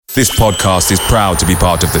This podcast is proud to be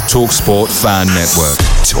part of the TalkSport Fan Network.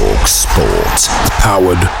 TalkSport.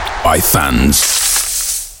 Powered by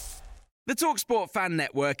fans. The TalkSport Fan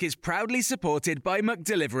Network is proudly supported by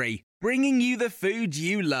McDelivery, bringing you the food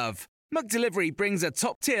you love. McDelivery brings a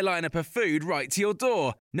top-tier lineup of food right to your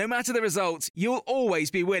door. No matter the result, you'll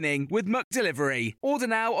always be winning with McDelivery. Order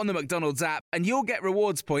now on the McDonald's app and you'll get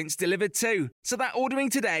rewards points delivered too. So that ordering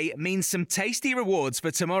today means some tasty rewards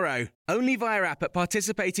for tomorrow. Only via app at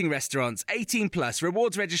participating restaurants. 18 plus.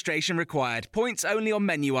 Rewards registration required. Points only on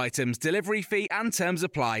menu items. Delivery fee and terms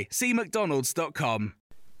apply. See mcdonalds.com.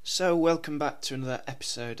 So welcome back to another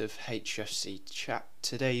episode of HFC Chat.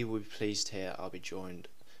 Today you will be pleased to hear I'll be joined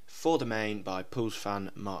for the main by Pools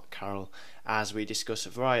fan Mark Carroll as we discuss a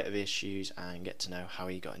variety of issues and get to know how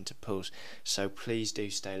he got into Pools, so please do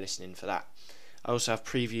stay listening for that. I also have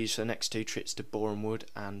previews for the next two trips to Boreham Wood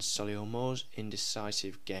and Solihull Moors in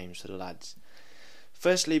decisive games for the lads.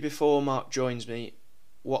 Firstly, before Mark joins me,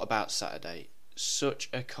 what about Saturday? Such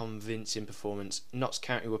a convincing performance. Notts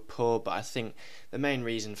County were poor, but I think the main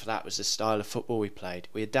reason for that was the style of football we played.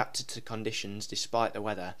 We adapted to conditions despite the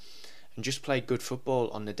weather and just played good football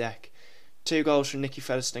on the deck. 2 goals from Nicky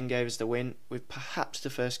Featherstone gave us the win, with perhaps the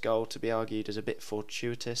first goal to be argued as a bit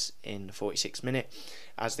fortuitous in the 46th minute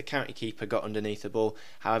as the county keeper got underneath the ball.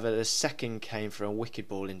 However, the second came from a wicked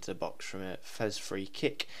ball into the box from a Fez free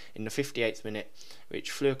kick in the 58th minute,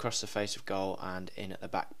 which flew across the face of goal and in at the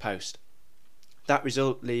back post. That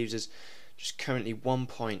result leaves us just currently 1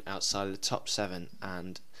 point outside of the top 7,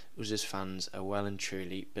 and us fans are well and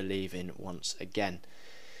truly believing once again.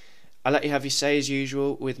 I'll let you have your say as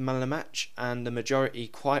usual with man of the match, and the majority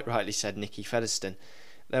quite rightly said Nicky Featherstone.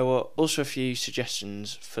 There were also a few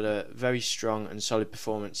suggestions for the very strong and solid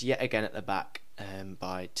performance yet again at the back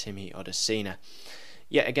by Timmy Odesina.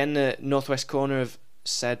 Yet again the northwest corner have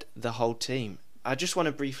said the whole team. I just want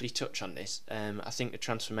to briefly touch on this. I think the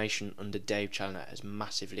transformation under Dave Challinor has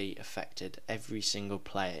massively affected every single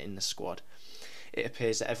player in the squad. It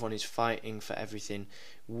appears that everyone is fighting for everything,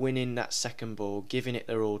 winning that second ball, giving it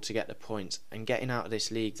their all to get the points and getting out of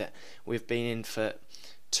this league that we've been in for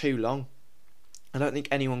too long. I don't think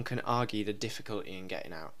anyone can argue the difficulty in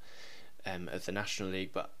getting out of the National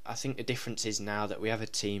League, but I think the difference is now that we have a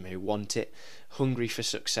team who want it, hungry for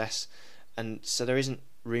success, and so there isn't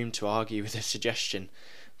room to argue with the suggestion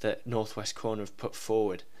that Northwest Corner have put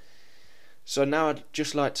forward. So now I'd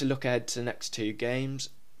just like to look ahead to the next 2 games.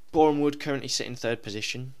 Boreham Wood currently sit in 3rd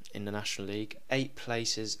position in the National League, 8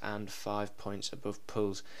 places and 5 points above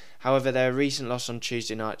Pools. However, their recent loss on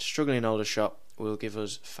Tuesday night to struggling Aldershot will give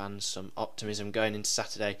us fans some optimism going into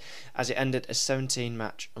Saturday, as it ended a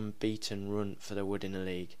 17-match unbeaten run for the Wood in the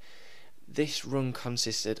league. This run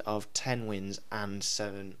consisted of 10 wins and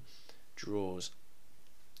 7 draws.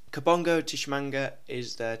 Kabongo Tishimanga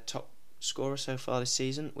is their top scorer so far this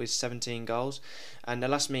season with 17 goals, and the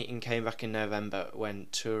last meeting came back in November when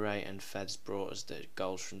Toure and Feds brought us the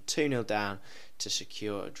goals from 2-0 down to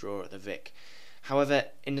secure a draw at the Vic. However,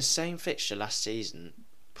 in the same fixture last season,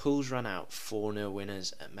 Pools ran out 4-0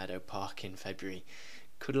 winners at Meadow Park in February.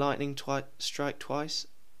 Could lightning strike twice?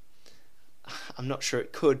 I'm not sure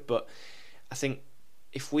it could, but I think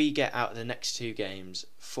if we get out of the next 2 games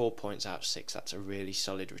 4 points out of 6, that's a really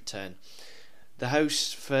solid return. The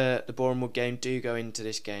hosts for the Boreham Wood game do go into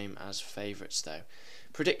this game as favourites though.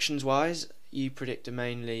 Predictions wise, you predict a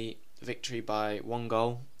mainly victory by 1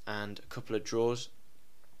 goal and a couple of draws.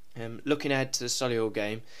 Looking ahead to the Solihull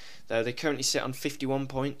game, though, they currently sit on 51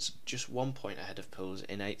 points, just 1 point ahead of Pools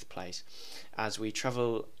in 8th place, as we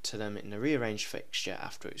travel to them in a rearranged fixture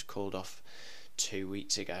after it was called off 2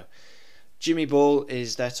 weeks ago. Jimmy Ball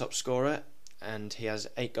is their top scorer, and he has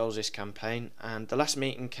 8 goals this campaign, and the last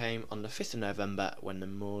meeting came on the 5th of November when the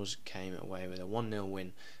Moors came away with a 1-0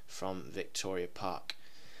 win from Victoria Park.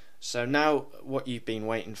 So now what you've been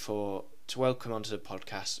waiting for, to welcome onto the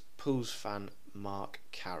podcast Pools fan Mark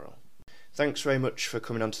Carroll. Thanks very much for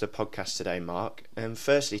coming onto the podcast today, Mark.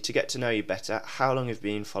 Firstly, to get to know you better, how long have you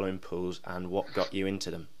been following Pools and what got you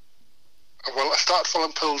into them? Well, I started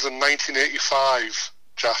following Pools in 1985.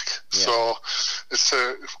 Jack, yeah. So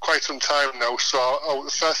it's quite some time now. So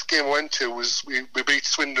the first game I went to was we beat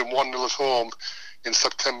Swindon 1-0 at home in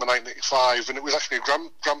September 1985, and it was actually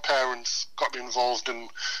grandparents got me involved in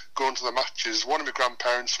going to the matches. One of my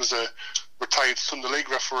grandparents was a retired Sunday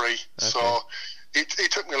League referee, so he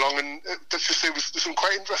took me along, and there's some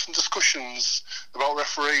quite interesting discussions about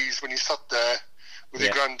referees when you sat there with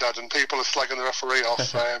your granddad and people are slagging the referee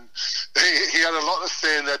off. He had a lot to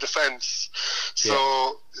say in their defence,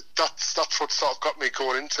 so that's what sort of got me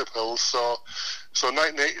going into Pools. So So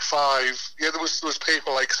 1985, there was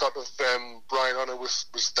people like sort of Brian Honor was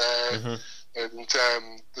there, and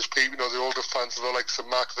there's people, the older fans of the likes of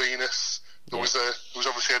Mark Venus. There was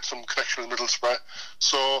obviously had some connection with Middlesbrough,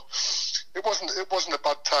 so it wasn't a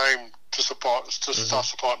bad time to start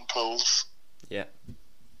supporting Pools. Yeah.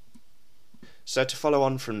 So to follow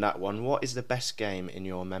on from that one, what is the best game in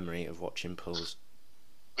your memory of watching Pools?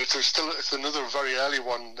 It's another very early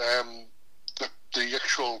one. The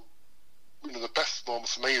actual, the best moment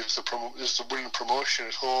for me is the winning promotion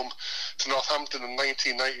at home to Northampton in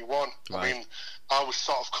 1991. Right. I mean, I was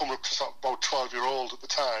sort of coming up to sort of about 12-year-old at the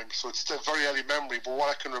time, so it's a very early memory. But what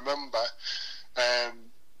I can remember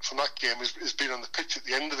from that game is being on the pitch at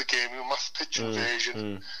the end of the game, mass pitch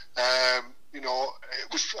invasion.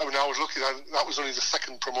 It was. I mean, I was lucky that was only the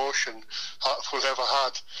second promotion we've ever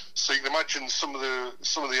had. So you can imagine some of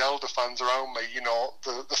the elder fans around me.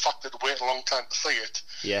 The fact that they waited a long time to see it.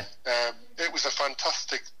 Yeah. It was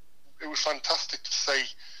fantastic. It was fantastic to see.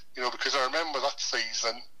 Because I remember that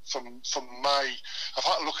season from I've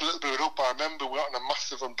had to look a little bit up. I remember we got on a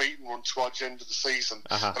massive unbeaten run towards the end of the season,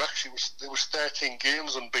 and actually it was 13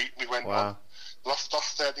 games unbeaten. We went on. Last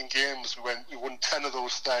 13 games, we won 10 of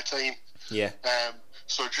those 13. Yeah.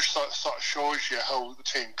 So it just sort of shows you how the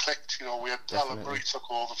team clicked. We had Alan Murray took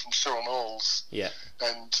over from Cyril Knowles. Yeah.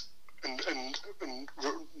 And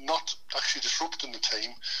not actually disrupting the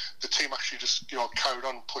team actually just carried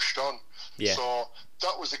on, pushed on. Yeah. So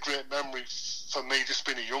that was a great memory for me, just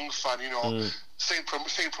being a young fan. Seeing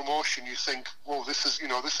promotion, you think, "Whoa, this is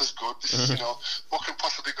good. This is what can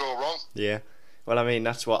possibly go wrong?" Yeah. Well, I mean,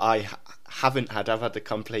 that's what I haven't had. I've had the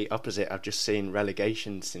complete opposite. I've just seen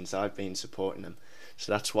relegation since I've been supporting them.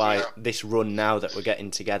 So that's why this run now that we're getting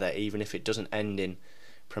together, even if it doesn't end in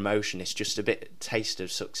promotion, it's just a bit taste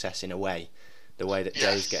of success in a way. The way that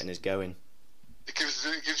Dave's getting us going. It gives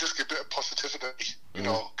just a bit of positivity,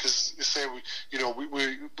 because you say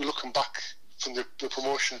we're looking back from the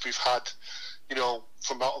promotions we've had,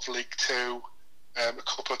 from out of League Two. A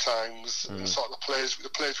couple of times, and sort of the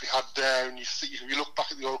players we had there, and you look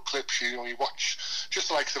back at the old clips, you watch just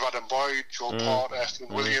the likes of Adam Boyd, Joel Porter,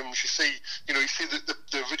 Stephen Williams. You see the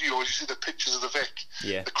videos, you see the pictures of the Vic,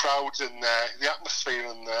 the crowds in there, the atmosphere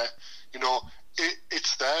in there.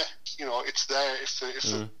 It's there. It's there.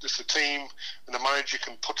 If the team and the manager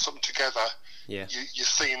can put something together, you're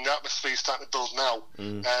seeing the atmosphere starting to build now.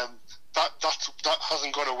 That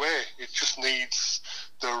hasn't gone away. It just needs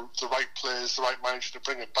the right players, the right manager to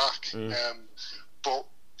bring it back. But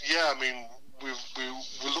I mean,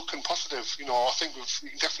 we're looking positive. I think we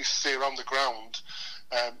can definitely see around the ground,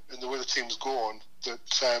 and the way the team's going, that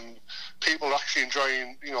people are actually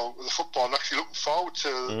enjoying the football and actually looking forward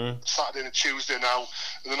to Saturday and Tuesday now,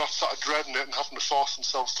 and they're not sort of dreading it and having to force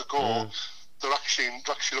themselves to go. They're actually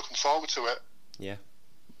looking forward to it. Yeah.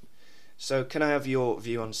 So can I have your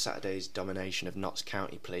view on Saturday's domination of Notts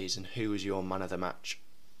County, please, and who was your man of the match?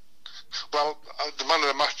 Well, the man of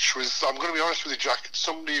the match was, I'm going to be honest with you, Jack,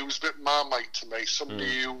 somebody who was a bit Marmite to me,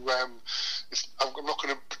 somebody who, I'm not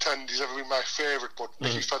going to pretend he's ever been my favourite, but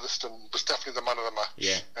Mickey Featherstone was definitely the man of the match.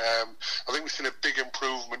 Yeah. I think we've seen a big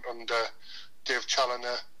improvement under Dave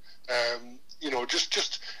Challoner.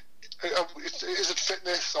 Is it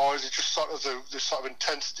fitness, or is it just sort of the sort of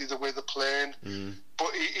intensity, the way they're playing?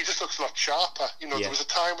 But he just looks a lot sharper. There was a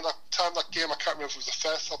time in that game, I can't remember if it was the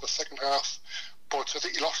first or the second half, but I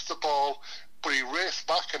think he lost the ball, but he raced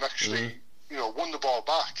back and actually, won the ball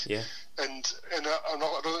back. Yeah. And I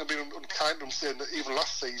don't think I'm being unkind to him saying that even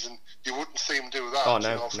last season you wouldn't see him do that. Oh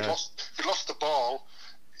no, if he lost the ball,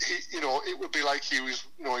 it would be like he was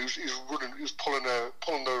running, he was pulling a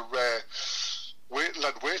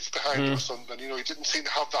lead weights behind him or something. He didn't seem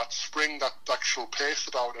to have that spring, that actual pace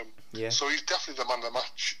about him. Yeah. So he's definitely the man of the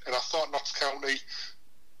match. And I thought Notts County,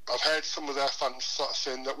 I've heard some of their fans sort of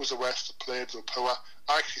saying that was the worst that played, they were poor.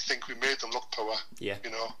 I actually think we made them look poor. Yeah.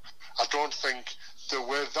 I don't think they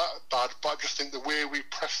were that bad, but I just think the way we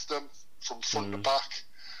pressed them from front to back,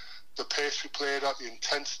 the pace we played at, the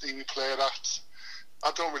intensity we played at,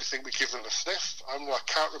 I don't really think we give them a sniff. I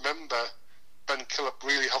can't remember Ben Killip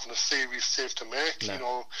really having a serious save to make.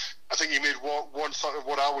 No. I think he made one sort of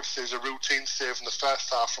what I would say is a routine save in the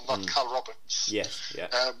first half from that Cal Roberts. Yes, yeah.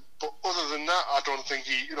 But other than that, I don't think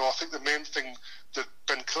I think the main thing that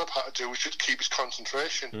Ben Killip had to do was just keep his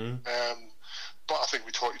concentration. But I think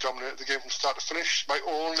we totally dominated the game from start to finish. My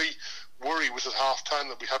only worry was at half time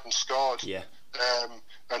that we hadn't scored. Yeah.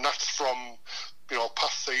 And that's from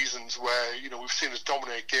past seasons where we've seen us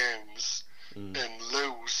dominate games and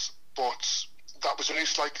lose, but that was only a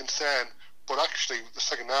slight concern. But actually, the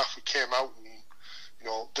second half we came out and You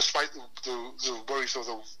know, despite the worries of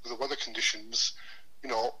the weather conditions, you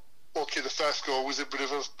know, okay, the first goal was a bit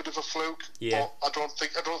of a fluke. Yeah. But I don't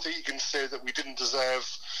think you can say that we didn't deserve,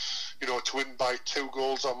 you know, to win by 2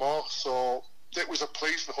 goals or more. So it was a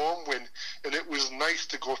pleasing home win, and it was nice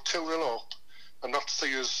to go 2-0 up and not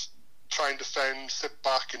see us try and defend, sit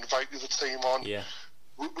back, invite the other team on. Yeah.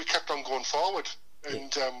 We kept on going forward,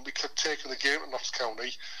 and we kept taking the game at Notts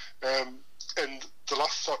County. And the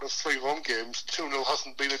last sort of 3 home games, 2-0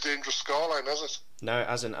 hasn't been a dangerous scoreline, has it? No, it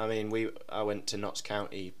hasn't. I mean, I went to Notts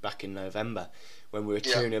County back in November when we were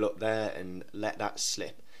 2-0 up there and let that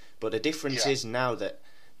slip. But the difference is now that,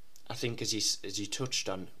 I think as you touched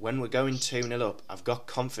on, when we're going 2-0 up, I've got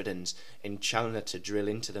confidence in Challoner to drill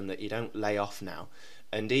into them that you don't lay off now.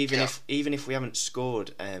 And even if we haven't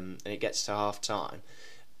scored and it gets to half time,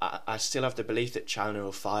 I still have the belief that Challoner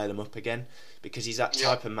will fire them up again, because he's that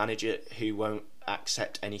type of manager who won't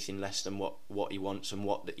accept anything less than what he wants and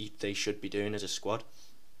what they should be doing as a squad.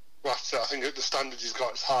 Well, I think the standard he's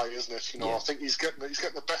got is high, isn't it? You know, I think he's getting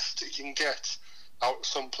the best he can get out of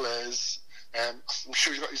some players. I'm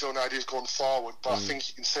sure he's got his own ideas going forward, but I think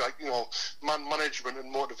you can say, like, you know, man management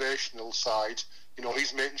and motivational side, you know,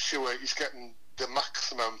 he's making sure he's getting the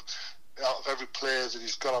maximum out of every player that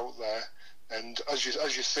he's got out there. And as you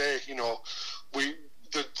say, you know,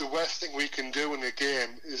 the worst thing we can do in a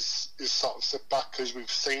game is sort of sit back, because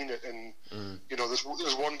we've seen it. And you know, there's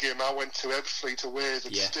one game I went to, Ebbsfleet away,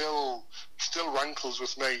 that still rankles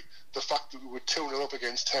with me. The fact that we were 2-0 up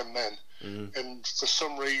against 10 men, and for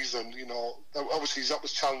some reason, you know, obviously that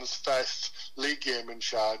was Challoner's first league game in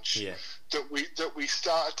charge. Yeah. That we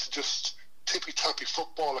started to just tippy-tappy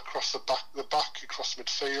football across the back across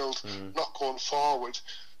midfield, not going forward.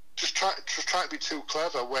 Just trying to be too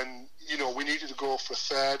clever when, you know, we needed to go for a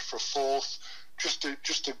third, for a fourth, just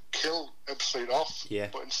to kill Ebbsfleet off. Yeah.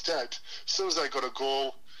 But instead, as soon as they got a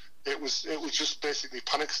goal, it was just basically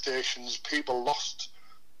panic stations. People lost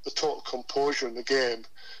the total composure in the game,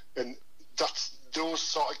 and those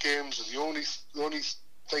sort of games are the only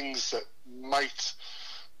things that might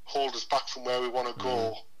hold us back from where we want to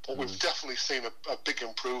go. But we've definitely seen a big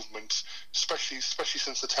improvement, especially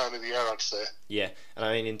since the turn of the year, I'd say. Yeah, and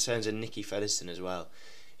I mean, in terms of Nicky Featherstone as well,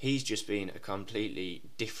 he's just been a completely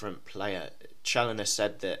different player. Challoner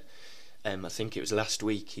said that, I think it was last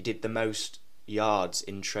week, he did the most yards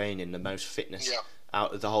in training, the most fitness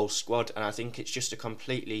out of the whole squad, and I think it's just a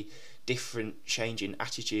completely different change in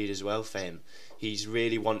attitude as well for him. He's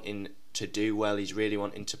really wanting to do well, he's really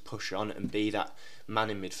wanting to push on and be that man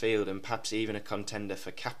in midfield, and perhaps even a contender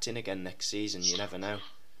for captain again next season. You never know.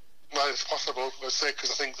 Well, it's possible, I'd say,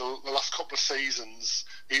 because I think the last couple of seasons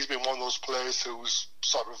he's been one of those players who's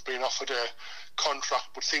sort of been offered a contract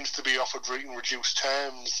but seems to be offered in reduced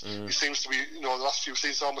terms. He seems to be, you know, the last few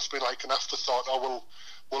seasons almost been like an afterthought.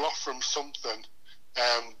 We'll offer him something,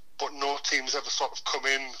 but no team's ever sort of come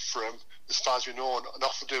in for him, as far as we know, and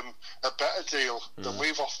offered him a better deal than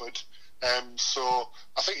we've offered. So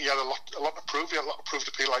I think he had a lot to prove. He had a lot to prove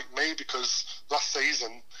to people like me, because last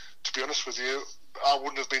season, to be honest with you, I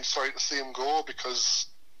wouldn't have been sorry to see him go, because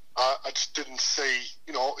I just didn't see,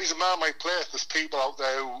 you know, he's a Marmite player. There's people out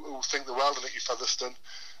there who think the world of Nicky Featherstone,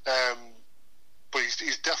 but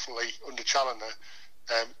he's definitely, under Challoner,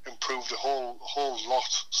 improved a whole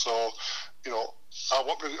lot. So, you know, I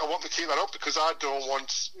want to keep that up, because I don't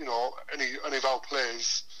want, you know, any of our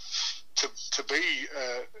players to be,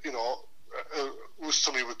 you know, with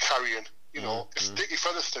somebody with carrying. You know, if Nicky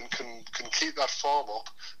Featherstone can keep that form up,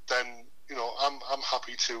 then, you know, I'm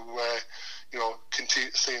happy to, you know, continue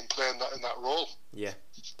to see him play in that role. Yeah,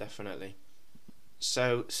 definitely.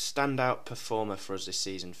 So, standout performer for us this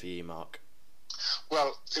season for you, Mark?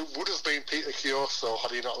 Well, it would have been Peter Chioso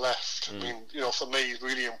had he not left. I mean, you know, for me, he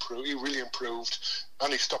really improved,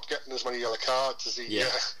 and he stopped getting as many yellow cards as he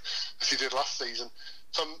did last season.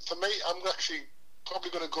 For me, I'm actually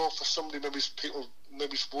probably going to go for somebody people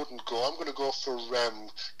wouldn't go. I'm going to go for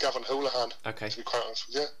Gavin Houlihan, to be quite honest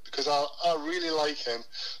with you, because I really like him.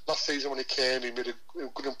 Last season when he came, he made a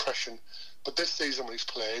good impression, but this season when he's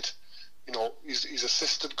played, you know, he's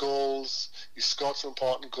assisted goals, he's scored some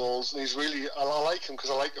important goals, and he's really, I like him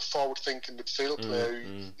because I like a forward-thinking midfield player.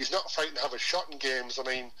 He's not frightened to have a shot in games. I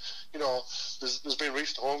mean, you know, there's been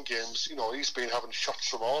recent home games, you know, he's been having shots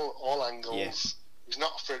from all angles. Yeah. He's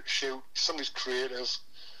not afraid to shoot. Somebody's creative.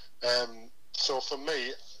 So for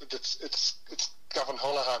me, it's Gavin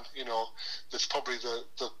Houlihan. You know, that's probably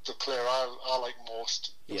the player I like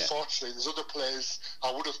most. Yeah. Unfortunately, there's other players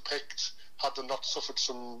I would have picked had they not suffered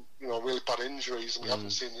some, you know, really bad injuries, and we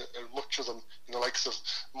haven't seen much of them. You know, likes of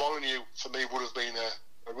Molyneux for me would have been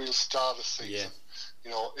a real star this season. Yeah.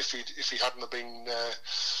 You know, if he hadn't have been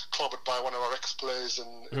clobbered by one of our ex-players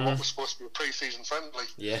in what was supposed to be a pre-season friendly.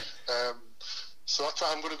 Yeah. So that's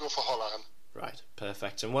why I'm going to go for Hollaghan. Right,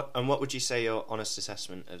 perfect. And what would you say your honest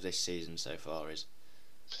assessment of this season so far is?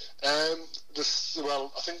 I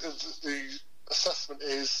think the assessment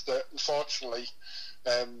is that unfortunately,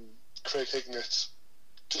 Craig Hignett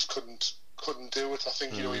just couldn't do it. I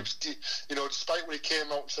think he was, despite what he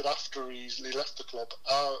came out and said after he left the club,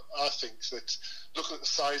 I think that looking at the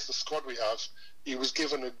size of the squad we have, he was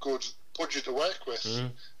given a good budget to work with,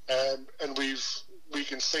 and we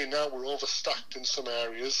can see now we're overstacked in some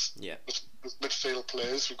areas with midfield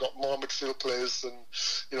players. We've got more midfield players than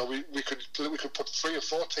we could put 3 or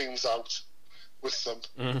 4 teams out with them.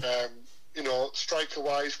 Striker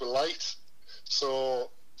wise we're light, so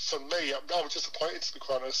for me I was disappointed, to be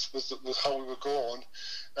quite honest, with how we were going,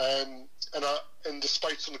 and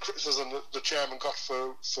despite some of the criticism that the chairman got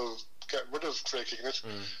for getting rid of Craig Hignett,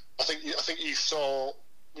 I think he saw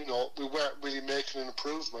we weren't really making an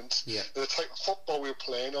improvement in the type of football we were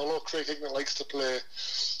playing. Although Craig Hignett likes to play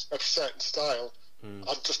a certain style,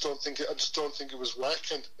 I just don't think it was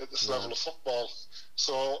working at this level of football.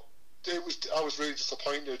 So I was really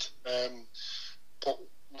disappointed. But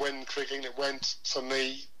when Craig Hignett went, for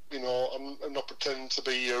me, I'm not pretending to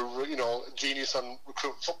be a genius on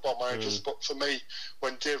recruiting football managers, but for me,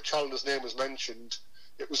 when Dave Challenger's name was mentioned,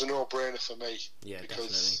 it was a no-brainer for me. Yeah,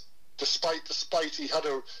 because despite he had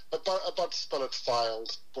a bad spell at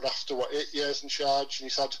Fylde, but after 8 years in charge, and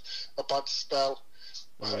he's had a bad spell,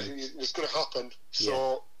 it was going to happen.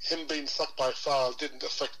 So him being sacked by Fylde didn't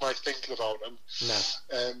affect my thinking about him. No.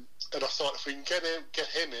 And I thought if we can get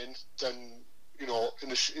him in, then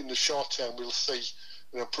in the short term we'll see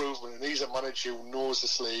an improvement. And he's a manager who knows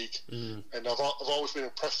this league, and I've always been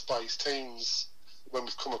impressed by his teams when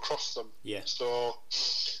we've come across them. Yeah. So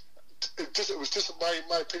it was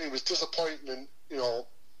my opinion was disappointing.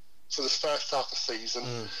 For this first half of the season,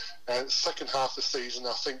 second half of the season,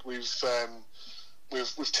 I think we've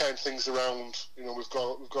turned things around. We've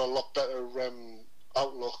got a lot better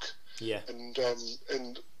outlook. Yeah. And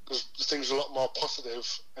things are a lot more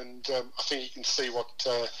positive, and I think you can see what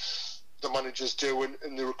the manager's doing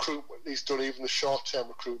in the recruitment he's done, even the short-term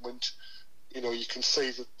recruitment. You can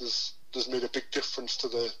see that there's made a big difference to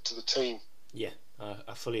the team. Yeah,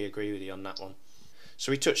 I fully agree with you on that one.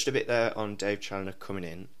 So we touched a bit there on Dave Challoner coming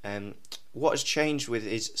in. What has changed with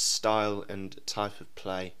his style and type of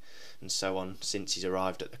play and so on since he's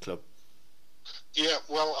arrived at the club? Yeah,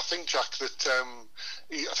 well, I think, Jack, that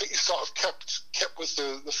he sort of kept with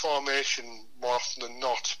the formation more often than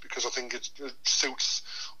not, because I think it suits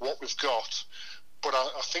what we've got. But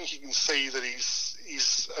I think you can see that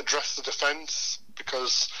he's addressed the defence,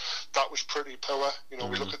 because that was pretty poor. We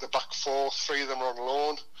look at the back 4, 3 of them are on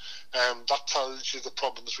loan. That tells you the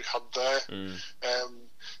problems we had there.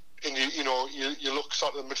 And you look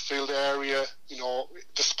sort of the midfield area.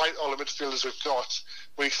 Despite all the midfielders we've got,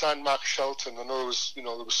 when we signed Mark Shelton, I know there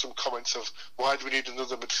was some comments of why do we need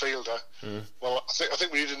another midfielder? Well, I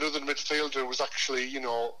think we need another midfielder who was actually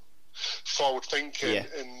forward thinking,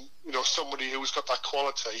 and somebody who's got that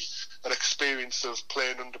quality and experience of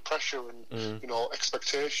playing under pressure and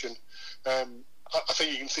expectation. I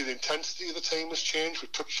think you can see the intensity of the team has changed. We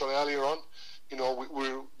touched on earlier on.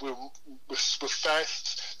 We're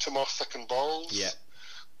first to more second balls. Yeah.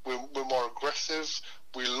 We're more aggressive.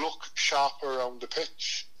 We look sharper around the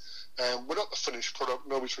pitch. We're not the finished product.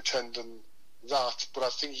 Nobody's pretending that. But I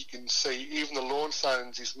think you can see even the loan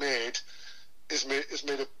signings he's made has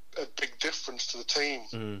made a big difference to the team.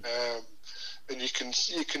 And you can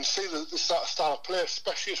see the style of play,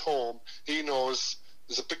 especially at home. He knows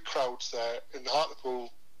there's a big crowd there. In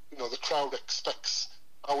Hartlepool, the crowd expects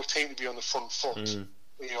our team to be on the front foot,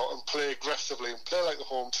 and play aggressively and play like the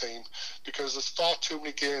home team, because there's far too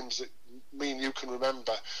many games that me and you can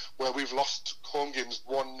remember where we've lost home games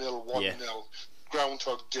 1-0, 1-0,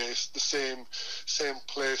 Groundhog Days, the same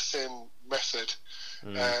play, same method,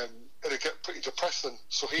 and it get pretty depressing.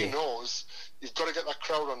 So he knows you've got to get that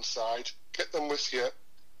crowd on side, get them with you,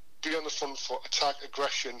 be on the front foot, attack,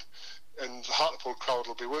 aggression, and the Hartlepool crowd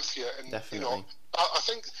will be with you. And definitely. I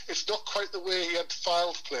think it's not quite the way he had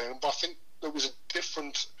Fylde playing, but I think there was a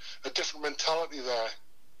different mentality there.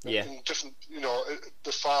 Yeah. And different,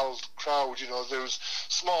 the Fylde crowd. There was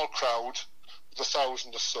small crowd, with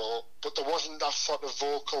 1,000 or so, but there wasn't that sort of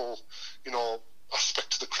vocal,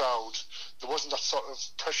 aspect to the crowd. There wasn't that sort of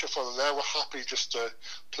pressure for them. They were happy just to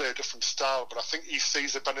play a different style. But I think he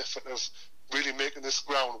sees the benefit of really making this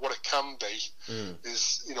ground what it can be.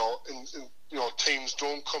 Is teams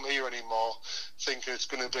don't come here anymore thinking it's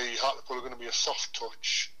going to be Hartlepool are going to be a soft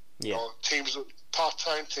touch. Yeah.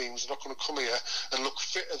 Part-time teams are not going to come here and look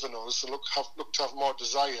fitter than us and look to have more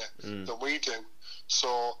desire than we do.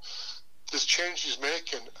 So there's changes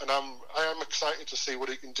making, and I am excited to see what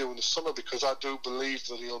he can do in the summer, because I do believe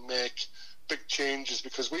that he'll make big changes,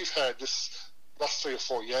 because we've heard this last 3 or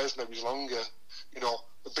 4 years, maybe longer,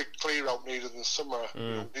 a big clear out needed in the summer.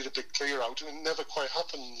 Need a big clear out, and it never quite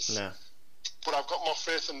happens. No. But I've got more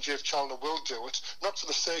faith in Dave Challoner will do it, not for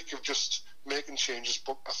the sake of just making changes,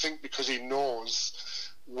 but I think because he knows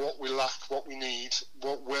what we lack, what we need,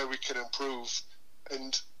 where we can improve,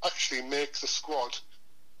 and actually make the squad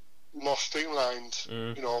more streamlined.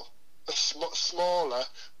 Smaller,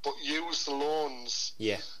 but use the loans.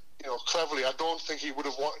 Yeah. Cleverly. I don't think he would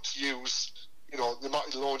have wanted to use the amount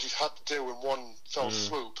of loans he's had to do in one fell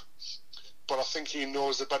swoop. But I think he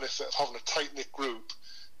knows the benefit of having a tight-knit group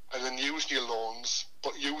and then using your loans,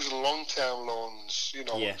 but using long-term loans,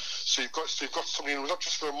 Yeah. So you've got somebody who's not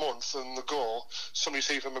just for a month and they go, somebody's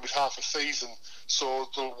here for maybe half a season, so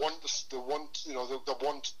they'll want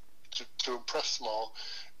to impress more,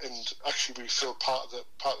 and actually be still part of the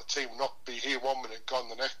team, not be here 1 minute, gone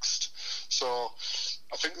the next. So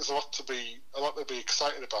I think there's a lot to be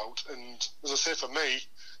excited about, and as I say, for me,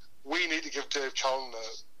 we need to give Dave Challoner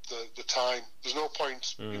the time. There's no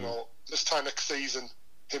point, this time next season,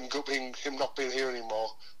 him not being here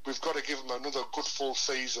anymore. We've got to give him another good full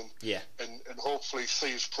season, and hopefully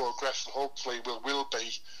see his progress, and hopefully we'll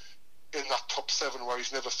be in that top 7 where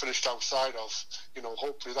he's never finished outside of.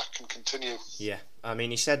 Hopefully that can continue. Yeah, I mean,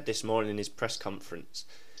 he said this morning in his press conference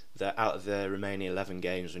that out of the remaining 11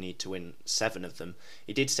 games we need to win 7 of them.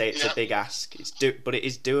 He did say it's a big ask, but it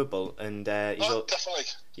is doable, and definitely.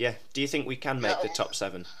 Yeah, do you think we can make the top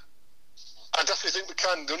 7? I definitely think we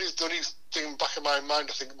can. The only thing in the back of my mind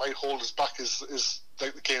I think might hold us back is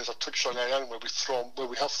like the games I've touched on earlier, where we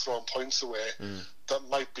have thrown points away. That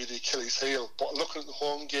might be the Achilles heel. But looking at the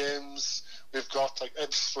home games, we've got like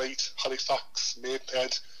Ebbsfleet, Halifax,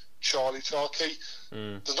 Maidenhead, Charlie Torquay.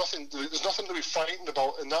 There's nothing to be frightened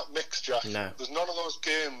about in that mix, Jack. No. There's none of those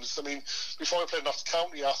games. I mean, before we played Notts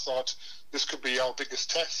County, I thought this could be our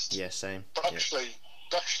biggest test. Yeah, same. But actually,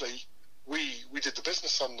 we did the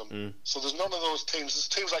business on them. So there's none of those teams. There's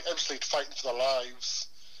teams like Ebbsfleet fighting for their lives,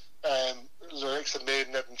 the likes of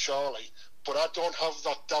Maidenhead and Charlie. But I don't have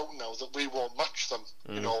that doubt now that we won't match them.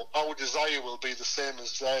 Our desire will be the same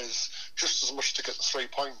as theirs, just as much to get the 3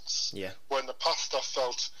 points. Yeah. When in the past I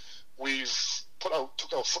felt we've took our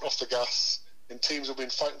foot off the gas, and teams have been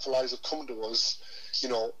fighting for lives have come to us,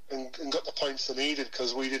 and got the points they needed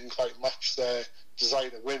because we didn't quite match their desire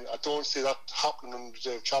to win. I don't see that happening under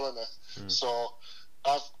Dave Challoner. So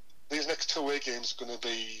these next 2 away games are going to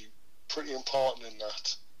be pretty important in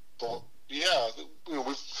that. But yeah,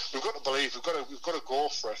 we've got to believe, we've got to go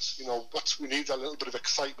for it. We need that little bit of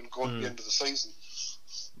excitement going to the end of the season.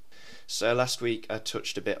 So last week I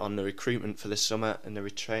touched a bit on the recruitment for the summer and the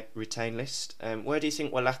retain list. Where do you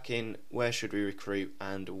think we're lacking? Where should we recruit?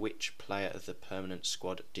 And which player of the permanent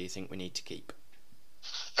squad do you think we need to keep?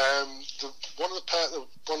 One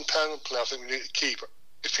permanent player I think we need to keep,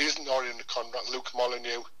 if he isn't already in the contract, Luke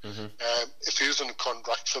Molyneux. If he is in the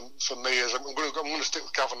contract, for me, I'm going to stick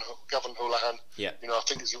with Gavin Houlihan. Yeah. I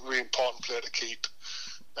think he's a really important player to keep.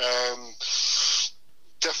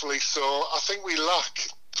 Definitely. So I think we lack.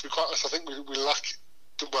 To be quite honest, I think we lack.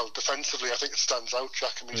 Well, defensively, I think it stands out,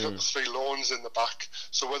 Jack. I mean, he's got the 3 loans in the back,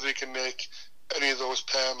 so whether he can make any of those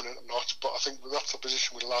permanent or not, but I think that's a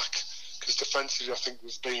position we lack, because defensively I think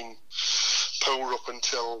we've been poor up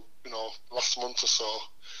until last month or so.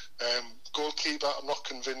 Goalkeeper, I'm not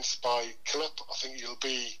convinced by Killip.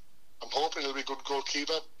 I'm hoping he'll be a good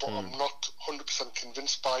goalkeeper, but I'm not 100%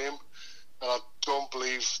 convinced by him, and I don't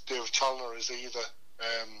believe Dave Challoner is either.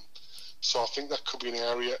 So I think that could be an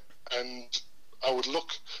area, and I'd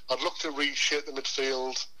look to reshape the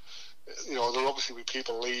midfield. There'll obviously be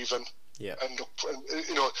people leaving. Yeah. And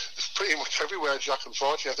it's pretty much everywhere, Jack.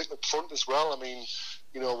 Unfortunately, I think up front as well. I mean,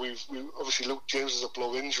 we've obviously Luke James has a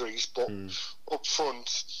blow injuries, but up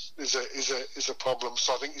front is a problem.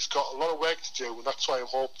 So I think he's got a lot of work to do, and that's why I'm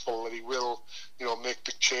hopeful that he will, make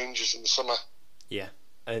big changes in the summer. Yeah,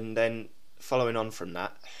 and then following on from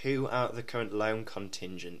that, who out of the current loan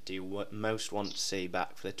contingent do you most want to see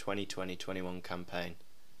back for the 2020-21 campaign?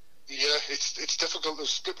 Yeah, it's difficult to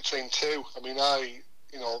split between 2. I mean,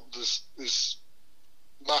 there's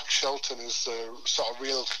Mark Shelton is sort of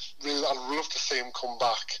real. I'd love to see him come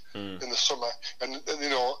back in the summer, and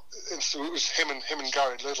it was him and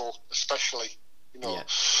Gary Little especially.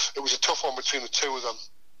 It was a tough one between the two of them.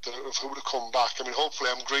 If who would have come back. I mean, hopefully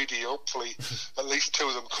I'm greedy. Hopefully at least two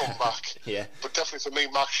of them come back. Yeah. But definitely for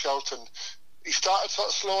me, Max Shelton, he started sort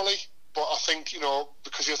of slowly, but I think,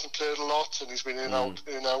 because he hasn't played a lot and he's been in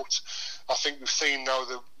and out, I think we've seen now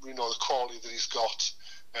the quality that he's got.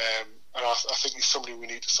 And I think he's somebody we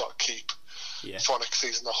need to sort of keep for next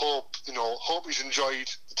season. I hope he's enjoyed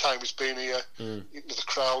the time he's been here, the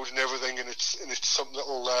crowd and everything, and it's something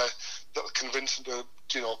that'll convince him to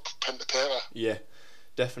pen to paper. Yeah,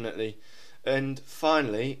 definitely. And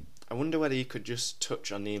finally, I wonder whether you could just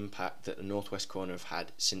touch on the impact that the Northwest Corner have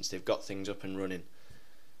had since they've got things up and running.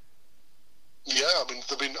 Yeah, I mean,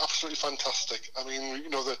 they've been absolutely fantastic. I mean,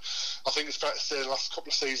 I think it's fair to say the last couple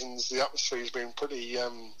of seasons the atmosphere has been pretty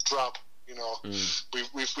drab.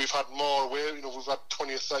 We've had more away. We've had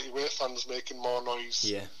 20 or 30 away fans making more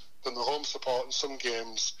noise than the home support in some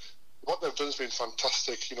games. What they've done has been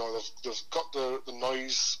fantastic. They've got the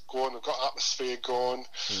noise going, they've got atmosphere going,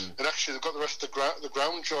 and actually they've got the rest of the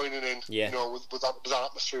ground joining in. With that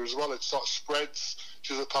atmosphere as well. It sort of spreads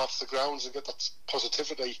to the parts of the grounds and get that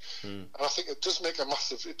positivity. And I think it does make a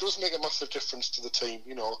massive difference to the team.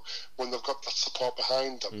 When they've got that support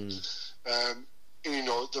behind them. They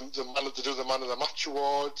do the man of the match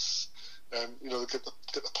awards. They get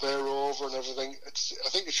the player over and everything. I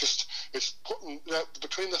think it's putting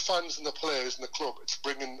between the fans and the players and the club. It's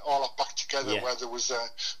bringing all that back together. Where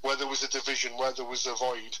there was a division, where there was a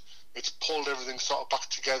void. It's pulled everything sort of back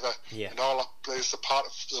together, and all that plays a part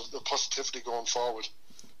of the positivity going forward.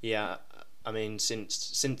 Yeah, I mean,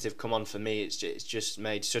 since they've come on for me, it's just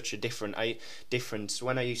made such a difference.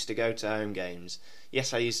 When I used to go to home games,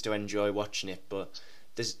 yes, I used to enjoy watching it, but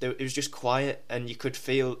it was just quiet, and you could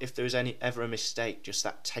feel if there was ever a mistake, just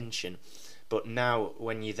that tension. But now,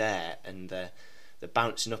 when you're there and they're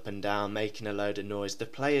bouncing up and down, making a load of noise, the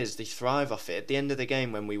players, they thrive off it. At the end of the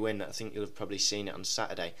game, when we win, I think you'll have probably seen it on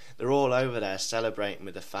Saturday, they're all over there celebrating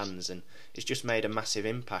with the fans, and it's just made a massive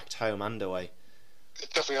impact, home and away. It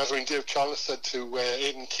definitely has. I mean, Dave Challis said to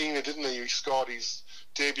Aidan Keener, didn't he? He scored his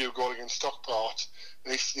debut goal against Stockport,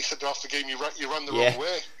 and he said after the game, you ran the wrong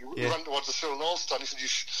way. You ran towards the Phil Knowles stand. He said,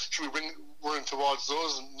 should we running towards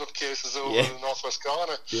those nutcases over in the Northwest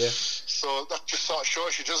Corner? Yeah. So that just sort of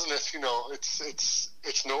shows you, doesn't it?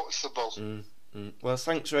 It's noticeable. Well,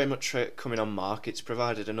 thanks very much for coming on, Mark. It's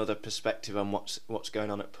provided another perspective on what's going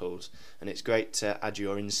on at Pools, and it's great to add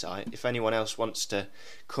your insight. If anyone else wants to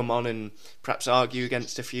come on and perhaps argue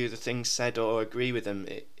against a few of the things said or agree with them,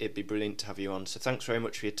 it'd be brilliant to have you on. So thanks very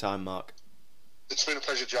much for your time, Mark. It's been a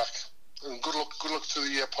pleasure, Jack. And good luck to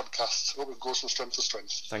the podcast. Hope it goes from strength to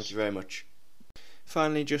strength. Thank you very much.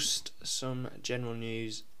 Finally, just some general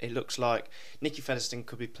news. It looks like Nicky Featherstone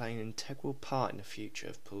could be playing an integral part in the future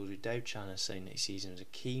of Pools, with Dave Chalmers saying that he sees him as a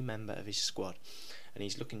key member of his squad, and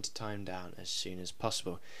he's looking to tie him down as soon as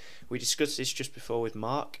possible. We discussed this just before with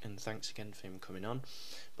Mark, and thanks again for him coming on,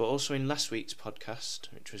 but also in last week's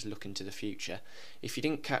podcast, which was Looking to the Future. If you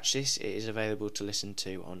didn't catch this, it is available to listen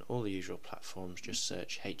to on all the usual platforms. Just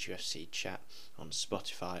search HUFC Chat on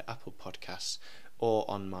Spotify, Apple Podcasts, or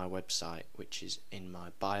on my website, which is in my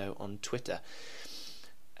bio on Twitter.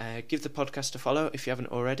 Give the podcast a follow if you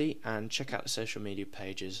haven't already, and check out the social media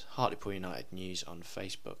pages, Hartlepool United News on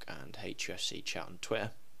Facebook and HUFC Chat on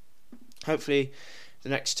Twitter. Hopefully the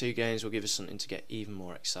next two games will give us something to get even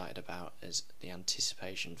more excited about as the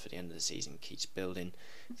anticipation for the end of the season keeps building.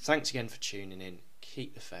 Thanks again for tuning in,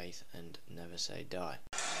 keep the faith and never say die.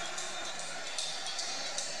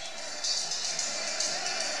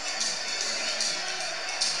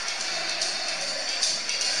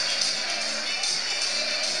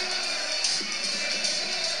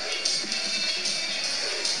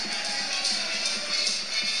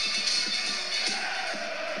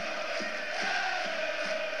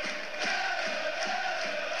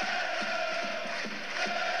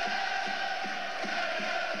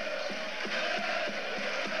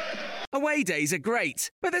 Away days are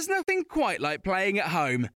great, but there's nothing quite like playing at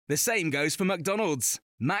home. The same goes for McDonald's.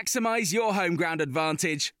 Maximise your home ground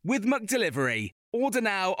advantage with McDelivery. Order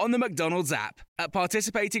now on the McDonald's app. At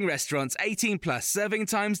participating restaurants, 18 plus, serving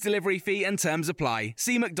times, delivery fee and terms apply.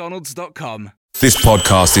 See mcdonalds.com. This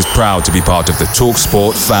podcast is proud to be part of the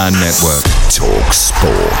TalkSport Fan Network.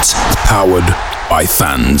 TalkSport. Powered by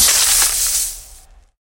fans.